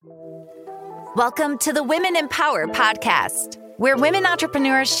Welcome to the Women in Power podcast, where women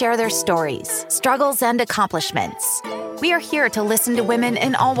entrepreneurs share their stories, struggles, and accomplishments. We are here to listen to women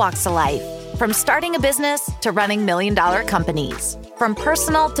in all walks of life, from starting a business to running million-dollar companies, from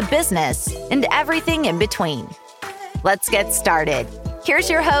personal to business, and everything in between. Let's get started. Here's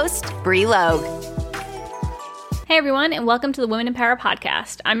your host, Bree Logue. Hey everyone, and welcome to the Women in Power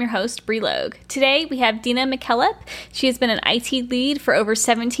podcast. I'm your host, Bree Logue. Today we have Deanna McKellip. She has been an IT lead for over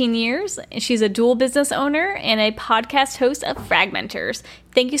 17 years. She's a dual business owner and a podcast host of Fragmenters.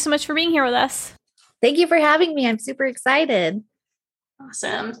 Thank you so much for being here with us. Thank you for having me. I'm super excited.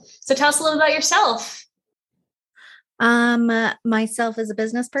 Awesome. So tell us a little about yourself. Myself as a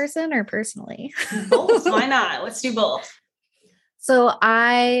business person or personally? Both. Why not? Let's do both. So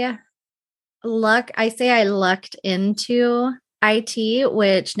I lucked into IT,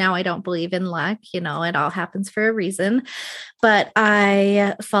 which now I don't believe in luck. You know, it all happens for a reason. But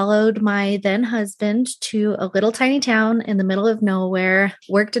I followed my then husband to a little tiny town in the middle of nowhere,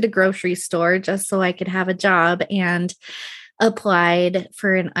 worked at a grocery store just so I could have a job, and applied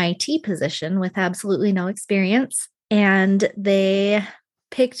for an IT position with absolutely no experience. And they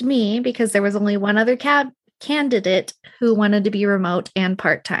picked me because there was only one other candidate who wanted to be remote and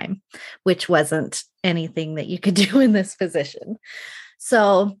part-time, which wasn't anything that you could do in this position.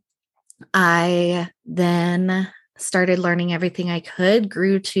 So I then started learning everything I could,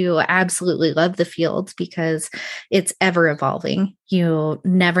 grew to absolutely love the field because it's ever evolving. You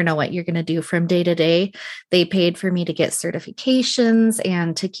never know what you're going to do from day to day. They paid for me to get certifications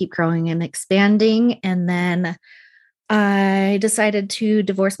and to keep growing and expanding. And then I decided to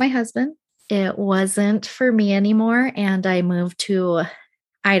divorce my husband. It wasn't for me anymore. And I moved to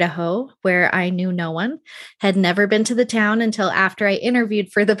Idaho, where I knew no one, had never been to the town until after I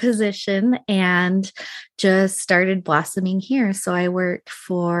interviewed for the position, and just started blossoming here. So I work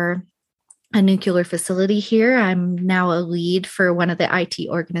for a nuclear facility here. I'm now a lead for one of the IT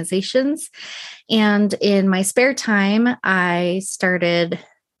organizations. And in my spare time, I started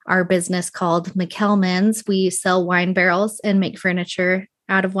our business called McKellip. We sell wine barrels and make furniture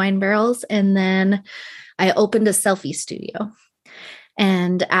out of wine barrels. And then I opened a selfie studio.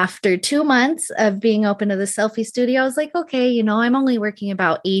 And after 2 months of being open to the selfie studio, I was like, okay, you know, I'm only working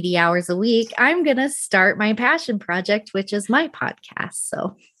about 80 hours a week. I'm going to start my passion project, which is my podcast.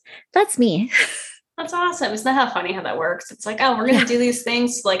 So that's me. That's awesome. Isn't that how funny how that works? It's like, oh, we're going to do these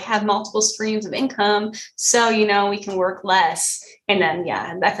things to like have multiple streams of income. So, you know, we can work less. And then,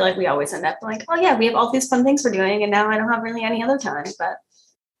 yeah, I feel like we always end up like, oh yeah, we have all these fun things we're doing. And now I don't have really any other time, but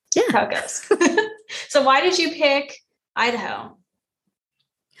yeah, how it goes. So why did you pick Idaho?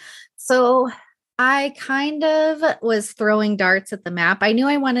 So I kind of was throwing darts at the map. I knew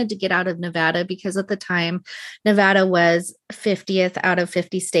I wanted to get out of Nevada because at the time, Nevada was 50th out of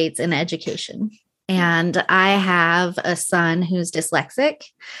 50 states in education. And I have a son who's dyslexic,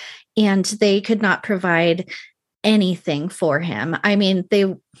 and they could not provide anything for him. I mean,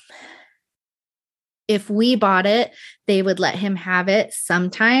 if we bought it, they would let him have it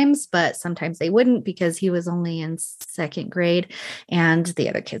sometimes, but sometimes they wouldn't because he was only in second grade and the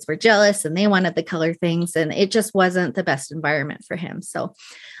other kids were jealous and they wanted the color things, and it just wasn't the best environment for him. So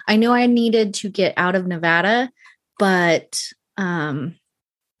I knew I needed to get out of Nevada, but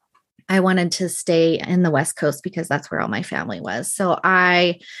I wanted to stay in the West Coast because that's where all my family was. So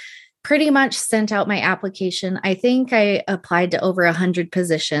I pretty much sent out my application. I think I applied to over 100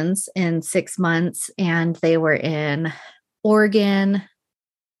 positions in 6 months, and they were in Oregon,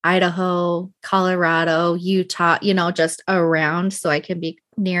 Idaho, Colorado, Utah, you know, just around so I can be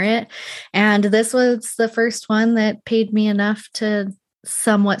near it. And this was the first one that paid me enough to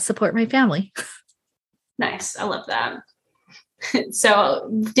somewhat support my family. Nice. I love that.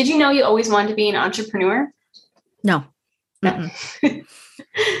 So did you know you always wanted to be an entrepreneur? No.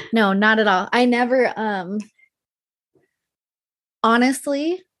 No, not at all. I never,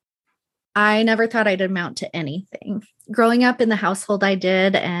 honestly, I never thought I'd amount to anything. Growing up in the household I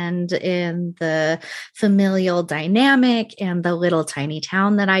did, and in the familial dynamic and the little tiny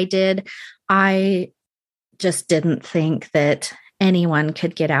town that I did, I just didn't think that anyone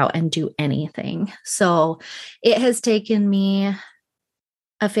could get out and do anything. So it has taken me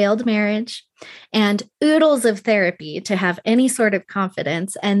a failed marriage and oodles of therapy to have any sort of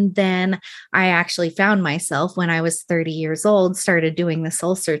confidence. And then I actually found myself when I was 30 years old, started doing the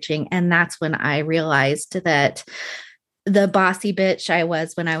soul searching. And that's when I realized that the bossy bitch I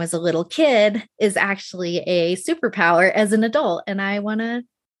was when I was a little kid is actually a superpower as an adult. And I want to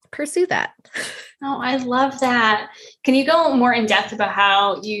pursue that. Oh, I love that. Can you go more in depth about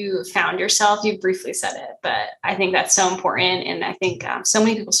how you found yourself? You briefly said it, but I think that's so important. And I think so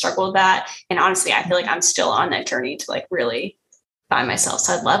many people struggle with that. And honestly, I feel like I'm still on that journey to like really find myself.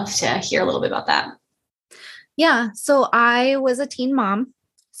 So I'd love to hear a little bit about that. Yeah. So I was a teen mom.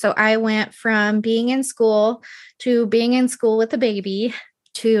 So I went from being in school to being in school with a baby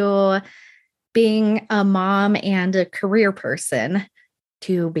to being a mom and a career person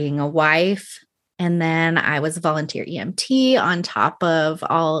to being a wife. And then I was a volunteer EMT on top of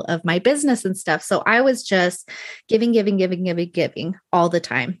all of my business and stuff. So I was just giving all the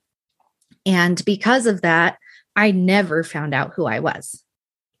time. And because of that, I never found out who I was.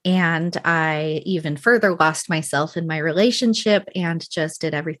 And I even further lost myself in my relationship and just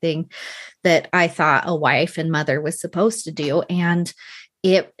did everything that I thought a wife and mother was supposed to do. And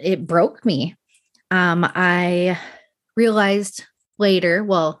it broke me. I realized later,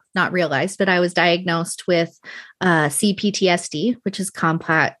 well, not realized, but I was diagnosed with CPTSD, which is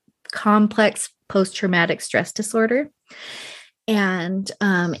complex post-traumatic stress disorder. And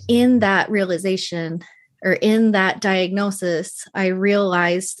in that realization, or in that diagnosis, I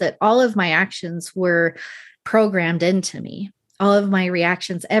realized that all of my actions were programmed into me. All of my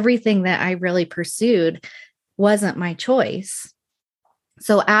reactions, everything that I really pursued wasn't my choice.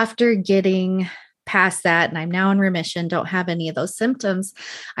 So after getting past that, and I'm now in remission, don't have any of those symptoms,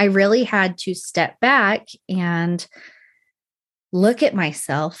 I really had to step back and look at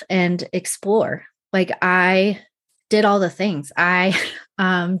myself and explore. Like I did all the things. I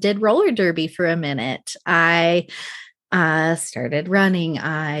did roller derby for a minute. I started running.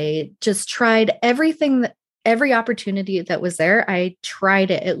 I just tried everything, every opportunity that was there. I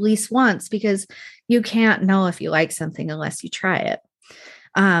tried it at least once because you can't know if you like something unless you try it.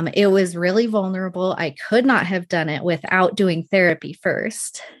 It was really vulnerable. I could not have done it without doing therapy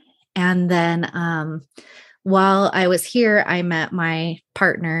first. And then while I was here, I met my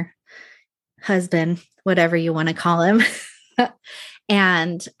partner, husband, whatever you want to call him.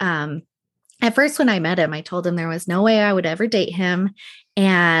 And at first, when I met him, I told him there was no way I would ever date him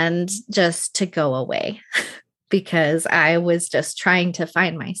and just to go away because I was just trying to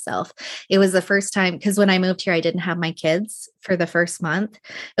find myself. It was the first time, because when I moved here, I didn't have my kids for the first month.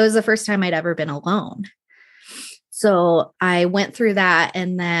 It was the first time I'd ever been alone. So I went through that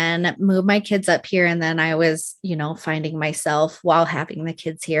and then moved my kids up here. And then I was, finding myself while having the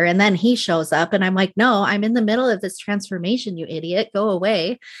kids here. And then he shows up and I'm like, no, I'm in the middle of this transformation, you idiot, go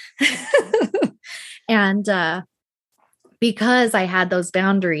away. And because I had those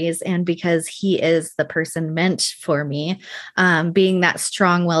boundaries and because he is the person meant for me, being that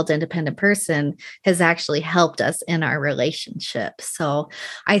strong-willed, independent person has actually helped us in our relationship. So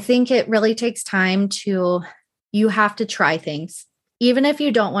I think it really takes time you have to try things. Even if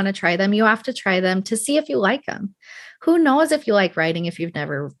you don't want to try them, you have to try them to see if you like them. Who knows if you like writing if you've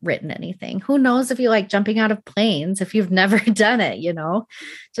never written anything? Who knows if you like jumping out of planes if you've never done it,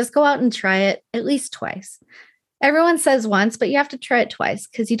 Just go out and try it at least twice. Everyone says once, but you have to try it twice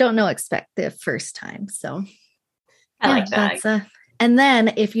because you don't expect the first time. So I like that. And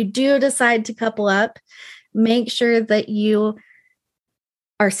then if you do decide to couple up, make sure that you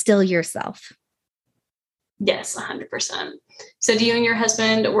are still yourself. Yes, 100%. So do you and your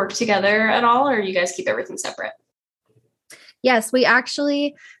husband work together at all, or you guys keep everything separate? Yes, we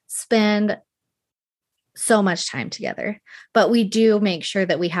actually spend so much time together, but we do make sure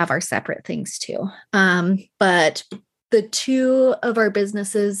that we have our separate things too. But the two of our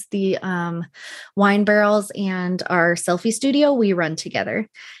businesses, the wine barrels and our selfie studio, we run together.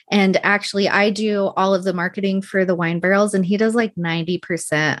 And actually, I do all of the marketing for the wine barrels, and he does like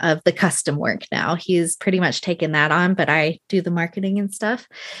 90% of the custom work now. He's pretty much taken that on, but I do the marketing and stuff.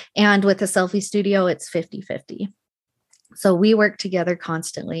 And with the selfie studio, it's 50-50. So we work together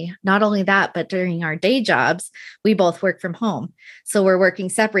constantly. Not only that, but during our day jobs, we both work from home. So we're working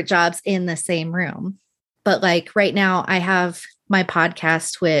separate jobs in the same room. But like right now, I have my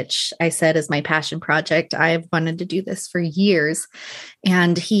podcast, which I said is my passion project. I've wanted to do this for years,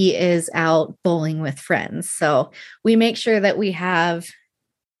 and he is out bowling with friends. So we make sure that we have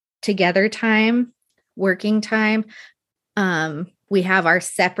together time, working time. We have our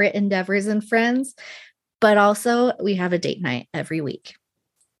separate endeavors and friends, but also we have a date night every week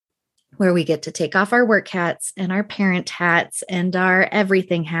where we get to take off our work hats and our parent hats and our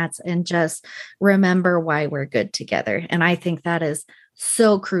everything hats and just remember why we're good together. And I think that is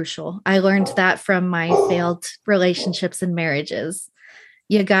so crucial. I learned that from my failed relationships and marriages.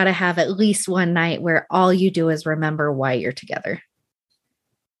 You got to have at least one night where all you do is remember why you're together.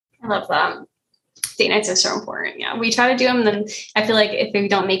 I love that. Date nights are so important. Yeah. We try to do them. Then I feel like if we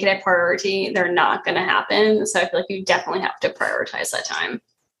don't make it a priority, they're not going to happen. So I feel like you definitely have to prioritize that time.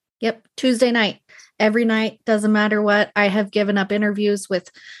 Yep. Tuesday night, every night, doesn't matter what. I have given up interviews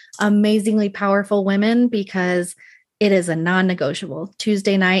with amazingly powerful women because it is a non-negotiable.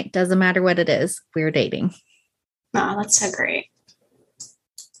 Tuesday night, doesn't matter what it is. We're dating. Oh, that's so great.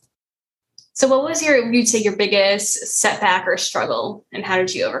 So what was you'd say your biggest setback or struggle, and how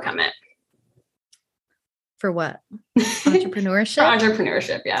did you overcome it? For what? Entrepreneurship? For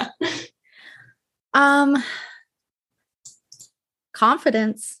entrepreneurship, yeah.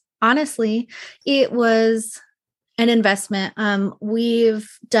 Confidence. Honestly, it was an investment. We've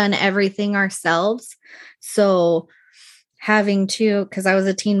done everything ourselves. So having to, because I was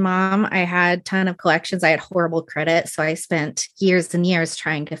a teen mom, I had a ton of collections. I had horrible credit. So I spent years and years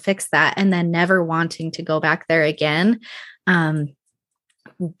trying to fix that and then never wanting to go back there again.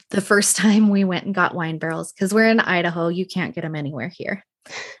 The first time we went and got wine barrels, because we're in Idaho, you can't get them anywhere here.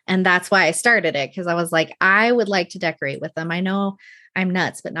 And that's why I started it, because I was like, I would like to decorate with them. I know I'm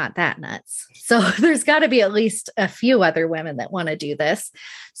nuts, but not that nuts. So there's got to be at least a few other women that want to do this.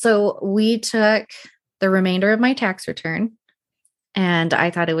 So we took the remainder of my tax return, and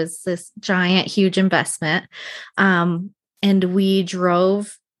I thought it was this giant, huge investment. And we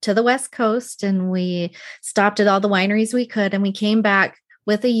drove to the West Coast and we stopped at all the wineries we could. And we came back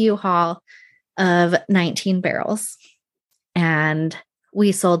with a U-Haul of 19 barrels, and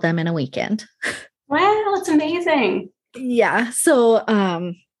we sold them in a weekend. Wow, that's amazing. Yeah. So,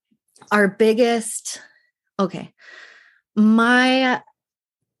 our biggest, my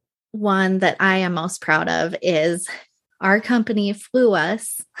one that I am most proud of is our company flew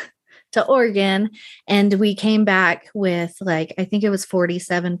us to Oregon, and we came back with I think it was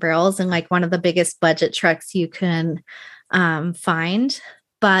 47 barrels and one of the biggest budget trucks you can find.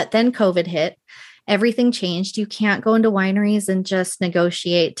 But then COVID hit. Everything changed. You can't go into wineries and just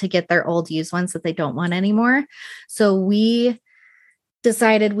negotiate to get their old used ones that they don't want anymore. So we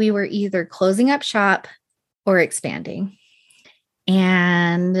decided we were either closing up shop or expanding.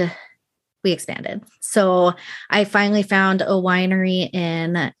 And we expanded. So I finally found a winery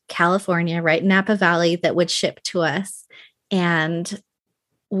in California, right in Napa Valley, that would ship to us. And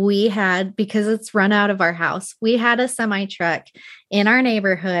we had, because it's run out of our house, we had a semi truck in our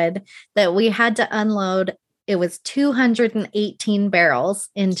neighborhood that we had to unload. It was 218 barrels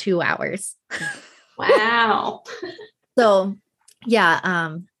in 2 hours. Wow. So yeah,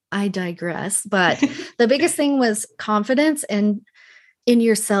 I digress. But the biggest thing was confidence and in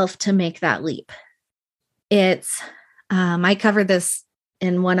yourself to make that leap. It's, I covered this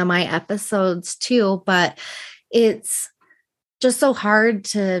in one of my episodes too, but it's just so hard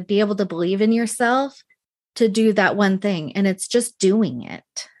to be able to believe in yourself to do that one thing. And it's just doing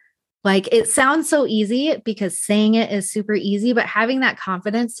it. It sounds so easy because saying it is super easy, but having that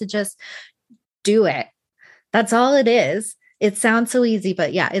confidence to just do it. That's all it is. It sounds so easy,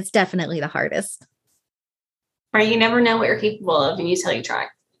 but yeah, it's definitely the hardest. Right. You never know what you're capable of until you try.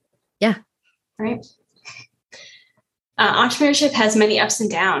 Yeah. Right. Entrepreneurship has many ups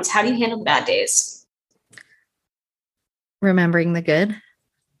and downs. How do you handle the bad days? Remembering the good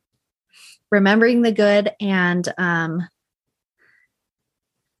and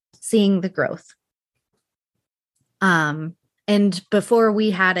seeing the growth. And before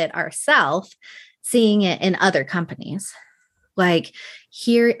we had it ourselves, seeing it in other companies.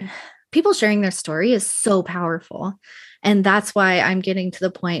 Here, people sharing their story is so powerful. And that's why I'm getting to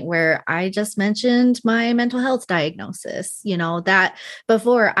the point where I just mentioned my mental health diagnosis, that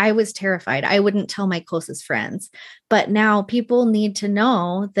before I was terrified. I wouldn't tell my closest friends, but now people need to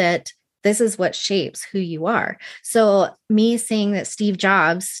know that this is what shapes who you are. So me seeing that Steve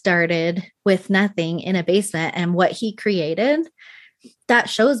Jobs started with nothing in a basement and what he created, that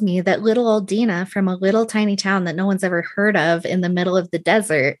shows me that little old Deanna from a little tiny town that no one's ever heard of in the middle of the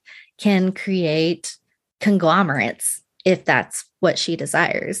desert can create conglomerates if that's what she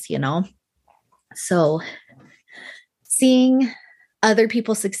desires, So seeing other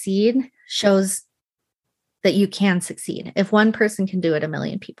people succeed shows that you can succeed. If one person can do it, a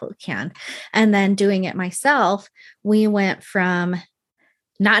million people can. And then doing it myself, we went from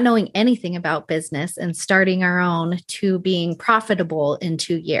not knowing anything about business and starting our own to being profitable in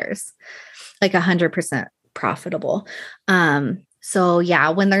 2 years, 100% profitable. So yeah,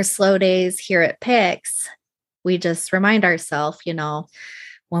 when there's slow days here at Pix, we just remind ourselves,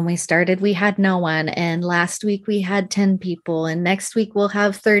 when we started, we had no one. And last week we had 10 people and next week we'll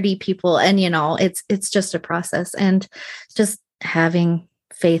have 30 people. And, it's just a process and just having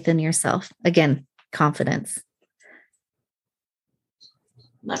faith in yourself. Again, confidence.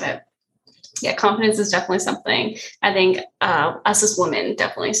 Love it. Yeah, confidence is definitely something I think us as women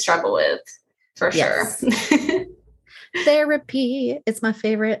definitely struggle with for sure. Therapy. It's my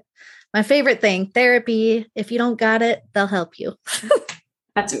favorite thing. Therapy. If you don't got it, they'll help you.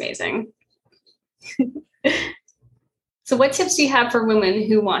 That's amazing. So what tips do you have for women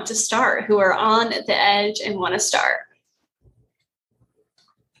who want to start, who are on the edge and want to start?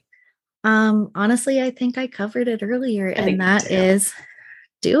 Honestly, I think I covered it earlier, and that is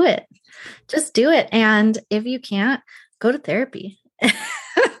do it. Just do it. And if you can't, go to therapy.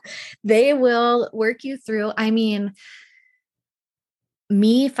 They will work you through. I mean,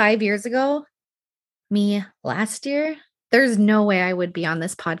 me 5 years ago, me last year, there's no way I would be on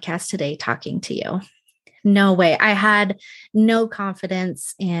this podcast today talking to you. No way. I had no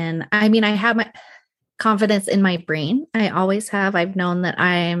confidence I have my confidence in my brain. I always have. I've known that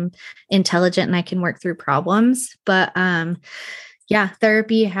I'm intelligent and I can work through problems. But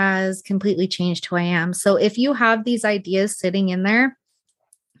therapy has completely changed who I am. So if you have these ideas sitting in there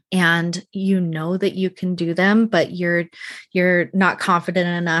and you know that you can do them, but you're not confident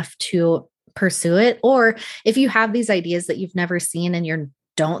enough to pursue it, or if you have these ideas that you've never seen and you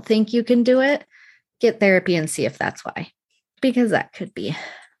don't think you can do it, get therapy and see if that's why, because that could be.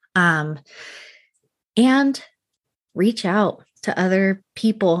 And reach out to other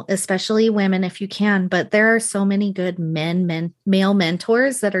people, especially women, if you can. But there are so many good male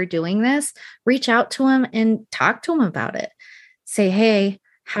mentors that are doing this. Reach out to them and talk to them about it. Say, hey,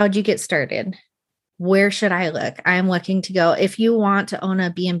 how'd you get started? Where should I look? I'm looking to go. If you want to own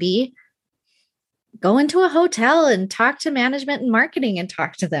a B&B, go into a hotel and talk to management and marketing and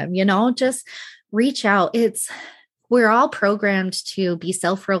talk to them, just reach out. We're all programmed to be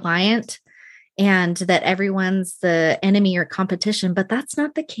self-reliant and that everyone's the enemy or competition, but that's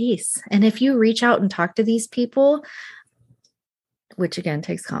not the case. And if you reach out and talk to these people, which again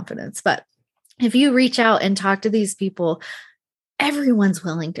takes confidence, but if you reach out and talk to these people, everyone's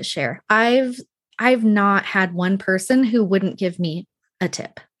willing to share. I've not had one person who wouldn't give me a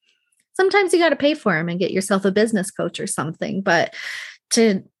tip. Sometimes you got to pay for them and get yourself a business coach or something, but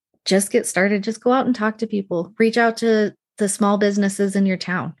to just get started, just go out and talk to people, reach out to the small businesses in your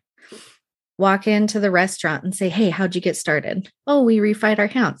town. Walk into the restaurant and say, hey, how'd you get started? Oh, we refied our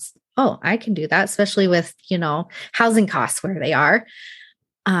house. Oh, I can do that, especially with, housing costs where they are.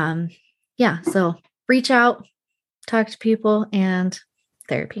 So reach out, talk to people, and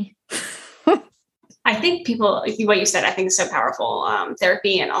therapy. I think what you said, I think is so powerful.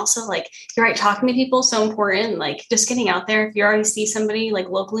 Therapy, and also you're right, talking to people is so important. Just getting out there. If you already see somebody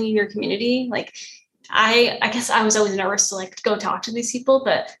locally in your community, I guess I was always nervous to go talk to these people,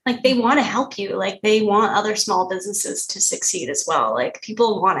 but they want to help you. They want other small businesses to succeed as well.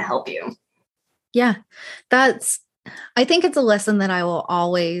 People want to help you. Yeah, I think it's a lesson that I will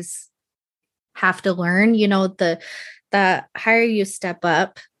always have to learn. The higher you step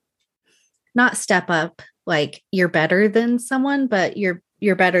up, not step up you're better than someone, but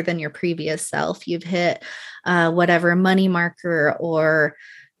you're better than your previous self. You've hit whatever money marker or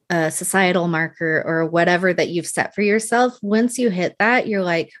a societal marker or whatever that you've set for yourself. Once you hit that, you're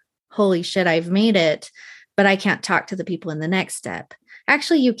like, holy shit, I've made it, but I can't talk to the people in the next step.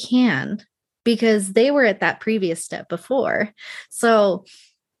 Actually, you can, because they were at that previous step before. So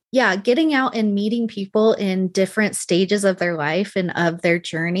yeah, getting out and meeting people in different stages of their life and of their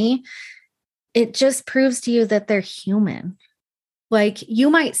journey, it just proves to you that they're human. You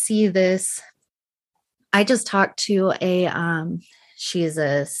might see this. I just talked to she's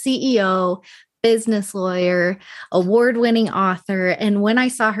a CEO, business lawyer, award-winning author. And when I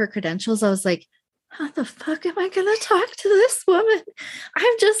saw her credentials, I was like, how the fuck am I going to talk to this woman?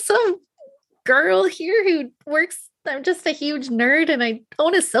 I'm just some girl here who works. I'm just a huge nerd and I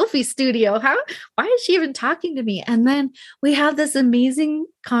own a selfie studio. Why is she even talking to me? And then we have this amazing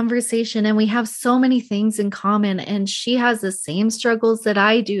conversation and we have so many things in common. And she has the same struggles that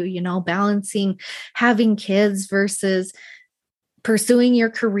I do, balancing having kids versus pursuing your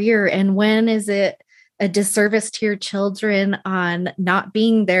career. And when is it a disservice to your children on not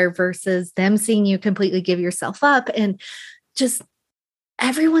being there versus them seeing you completely give yourself up? And just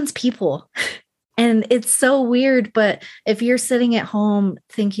everyone's people. And it's so weird, but if you're sitting at home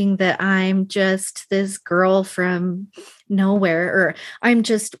thinking that I'm just this girl from nowhere, or I'm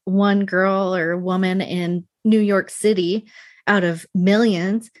just one girl or woman in New York City out of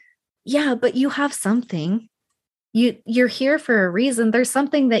millions, yeah, but you have something. You're here for a reason. There's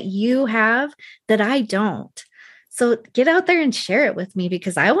something that you have that I don't. So get out there and share it with me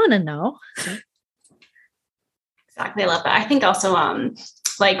because I want to know. Exactly. I love that. I think also,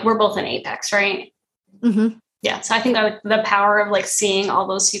 we're both in Apex, right? Mm-hmm. Yeah. So I think the power of like seeing all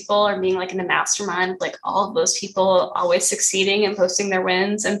those people or being like in a mastermind, like all of those people always succeeding and posting their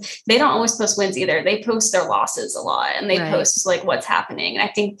wins. And they don't always post wins either. They post their losses a lot and they post like what's happening. And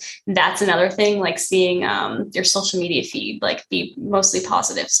I think that's another thing, like seeing your social media feed, like be mostly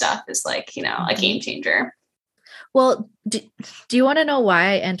positive stuff is like, you know, a game changer. Well, do you want to know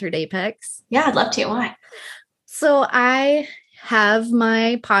why I entered Apex? Yeah, I'd love to. Why? So I have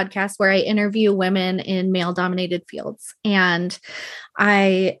my podcast where I interview women in male-dominated fields. And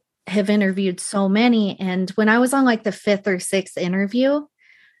I have interviewed so many. And when I was on like the 5th or 6th interview,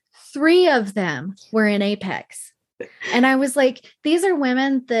 3 of them were in Apex. And I was like, these are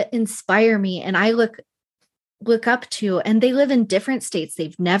women that inspire me and I look up to, and they live in different states.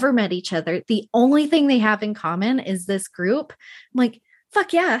 They've never met each other. The only thing they have in common is this group. I'm like,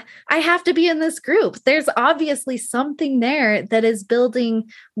 fuck yeah, I have to be in this group. There's obviously something there that is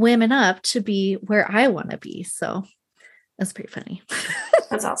building women up to be where I want to be. So that's pretty funny.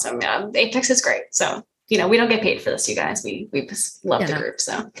 That's awesome. Yeah. Apex is great. So, you know, we don't get paid for this, you guys. We just love the group.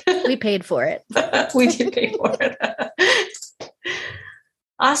 So we paid for it. We did pay for it.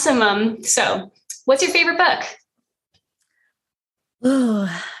 Awesome. So what's your favorite book? Ooh,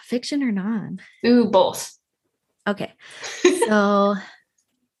 fiction or non? Ooh, both. Okay. So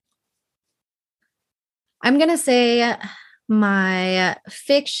I'm going to say my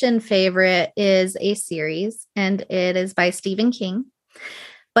fiction favorite is a series, and it is by Stephen King,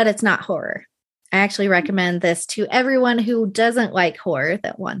 but it's not horror. I actually recommend this to everyone who doesn't like horror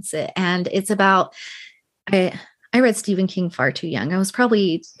that wants it. And it's about, I read Stephen King far too young. I was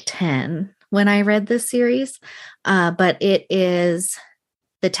probably 10 when I read this series, but it is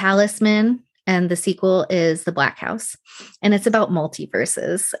The Talisman. And the sequel is The Black House. And it's about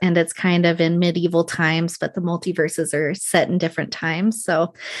multiverses. And it's kind of in medieval times, but the multiverses are set in different times.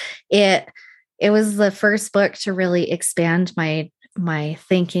 So it was the first book to really expand my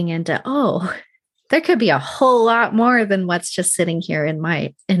thinking into, oh, there could be a whole lot more than what's just sitting here in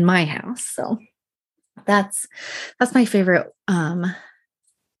my house. So that's my favorite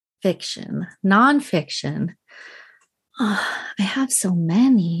fiction. Nonfiction. Oh, I have so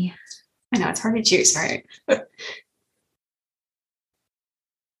many. I know it's hard to choose, right?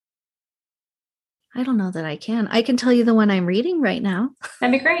 I don't know that I can. I can tell you the one I'm reading right now.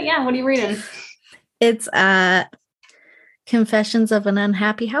 That'd be great. Yeah. What are you reading? It's Confessions of an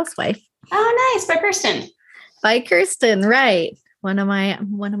Unhappy Housewife. Oh, nice. By Kirsten. By Kirsten, right. One of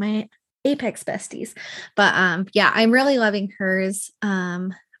my Apex besties. But yeah, I'm really loving hers.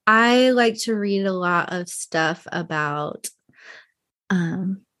 I like to read a lot of stuff about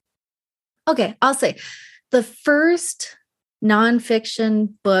okay, I'll say the first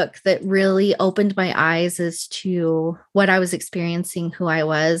nonfiction book that really opened my eyes as to what I was experiencing, who I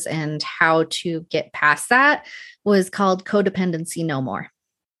was, and how to get past that was called Codependency No More.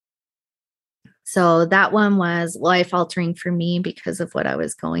 So that one was life altering for me because of what I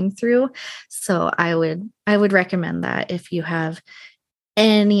was going through. So I would recommend that if you have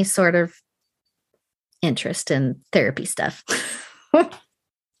any sort of interest in therapy stuff.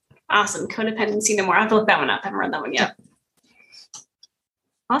 Awesome. Codependency No More. I have to look that one up. I haven't read that one yet.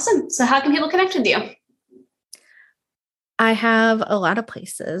 Awesome. So how can people connect with you? I have a lot of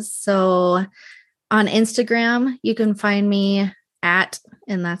places. So on Instagram, you can find me at,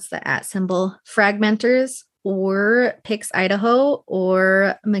 and that's the at symbol, Fragmenters, or Pix Idaho,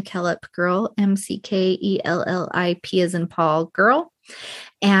 or McKellip Girl, McKellip as in Paul Girl.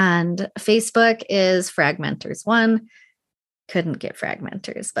 And Facebook is Fragmenters1. Couldn't get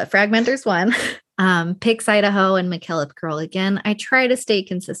Fragmenters, but Fragmenters1, Pix Idaho, and McKellip Girl. Again, I try to stay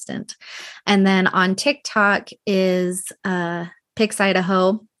consistent. And then on TikTok is Pix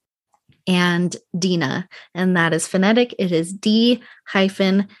Idaho and Deanna, and that is phonetic. It is D-N-U-H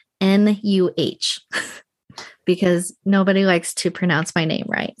because nobody likes to pronounce my name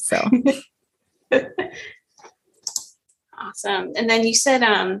right. So awesome. And then you said,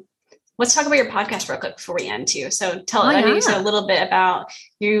 let's talk about your podcast real quick before we end too. So I know you said a little bit about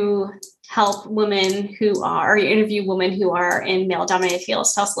you help women or you interview women who are in male dominated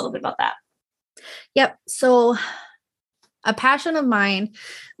fields. Tell us a little bit about that. Yep. So a passion of mine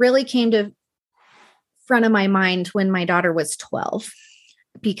really came to front of my mind when my daughter was 12,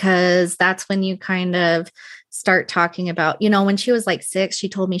 because that's when you kind of start talking about, when she was like 6, she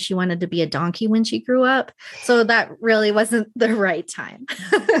told me she wanted to be a donkey when she grew up. So that really wasn't the right time.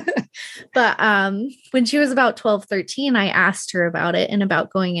 But when she was about 12, 13, I asked her about it and about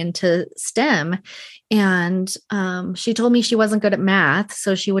going into STEM. And she told me she wasn't good at math,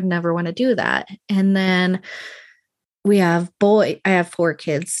 so she would never want to do that. And then I have 4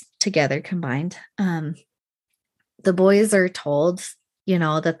 kids together combined. the boys are told,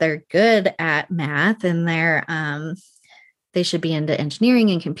 that they're good at math and they should be into engineering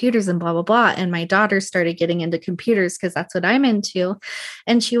and computers and blah, blah, blah. And my daughter started getting into computers because that's what I'm into.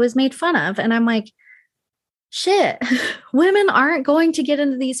 And she was made fun of. And I'm like, shit, women aren't going to get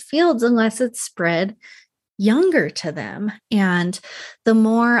into these fields unless it's spread younger to them. And the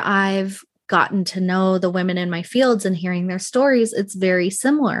more I've gotten to know the women in my fields and hearing their stories, it's very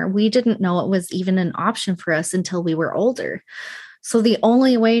similar. We didn't know it was even an option for us until we were older. So the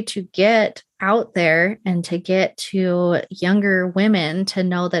only way to get out there and to get to younger women to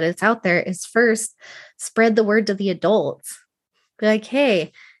know that it's out there is first spread the word to the adults. Be like,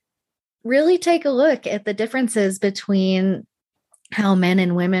 hey, really take a look at the differences between how men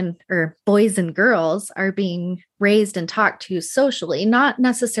and women or boys and girls are being raised and talked to socially, not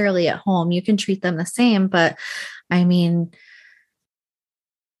necessarily at home. You can treat them the same, but I mean,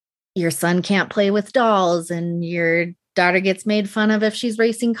 your son can't play with dolls and your daughter gets made fun of if she's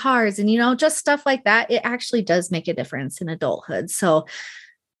racing cars and, just stuff like that. It actually does make a difference in adulthood. So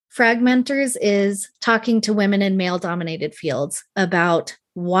Fragmenters is talking to women in male-dominated fields about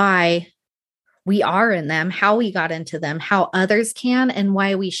why we are in them, how we got into them, how others can, and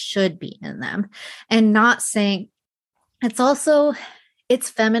why we should be in them. And not saying it's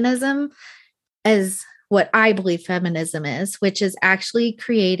feminism as what I believe feminism is, which is actually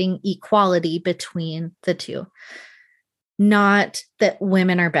creating equality between the two. Not that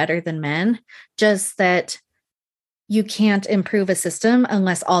women are better than men, just that you can't improve a system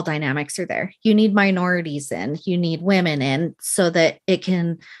unless all dynamics are there. You need minorities in, you need women in so that it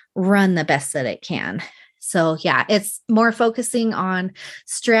can run the best that it can. So yeah, it's more focusing on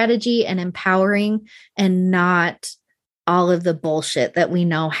strategy and empowering and not all of the bullshit that we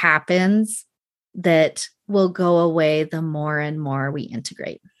know happens that will go away the more and more we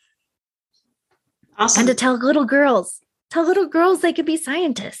integrate. Awesome. And to tell little girls they could be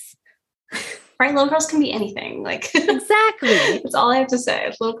scientists. Right? Little girls can be anything. Like exactly. That's all I have to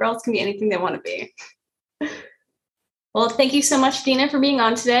say. Little girls can be anything they want to be. Well, thank you so much, Deanna, for being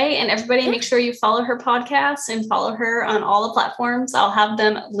on today. And everybody, make sure you follow her podcast and follow her on all the platforms. I'll have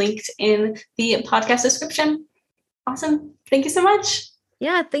them linked in the podcast description. Awesome. Thank you so much.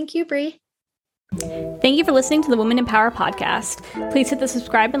 Yeah, thank you, Bree. Thank you for listening to the Women in Power podcast. Please hit the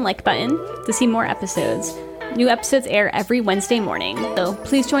subscribe and like button to see more episodes. New episodes air every Wednesday morning, so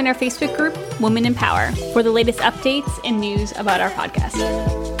please join our Facebook group, Women in Power, for the latest updates and news about our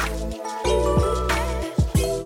podcast.